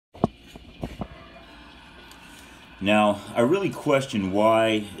Now, I really question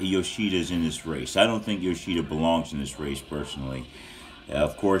why Yoshida is in this race. I don't think Yoshida belongs in this race, personally.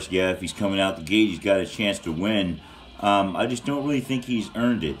 Of course, yeah, if he's coming out the gate, he's got a chance to win. I just don't really think he's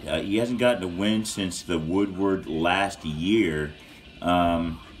earned it. He hasn't gotten a win since the Woodward last year.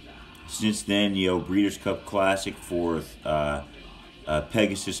 Since then, Breeders' Cup Classic 4th,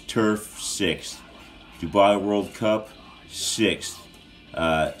 Pegasus Turf 6th, Dubai World Cup 6th,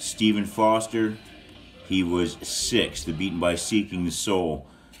 Stephen Foster, he was 6th, the Beaten by Seeking the Soul.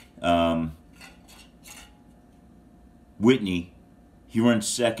 Whitney, he runs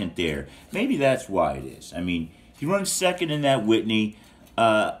 2nd there. Maybe that's why it is. I mean, he runs 2nd in that Whitney.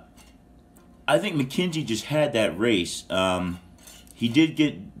 I think McKenzie just had that race. He did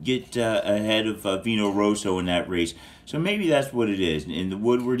get ahead of Vino Rosso in that race. So maybe that's what it is. In the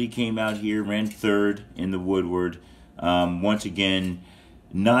Woodward, he came out here, ran 3rd in the Woodward. Once again,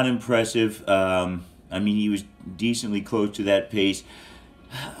 not impressive. I mean, he was decently close to that pace.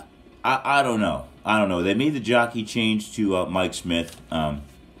 I don't know. I don't know. They made the jockey change to Mike Smith.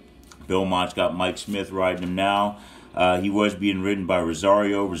 Bill Mott's got Mike Smith riding him now. He was being ridden by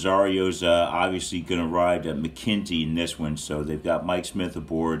Rosario. Rosario's obviously going to ride McKenzie in this one, so they've got Mike Smith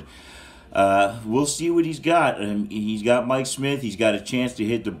aboard. We'll see what he's got. He's got Mike Smith. He's got a chance to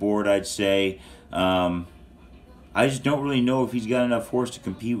hit the board, I'd say. I just don't really know if he's got enough horse to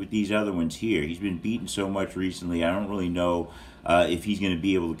compete with these other ones here. He's been beaten so much recently. I don't really know if he's going to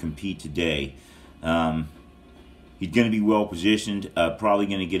be able to compete today. He's going to be well positioned. Probably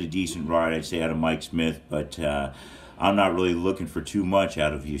going to get a decent ride, I'd say, out of Mike Smith. But I'm not really looking for too much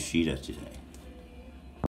out of Yoshida today.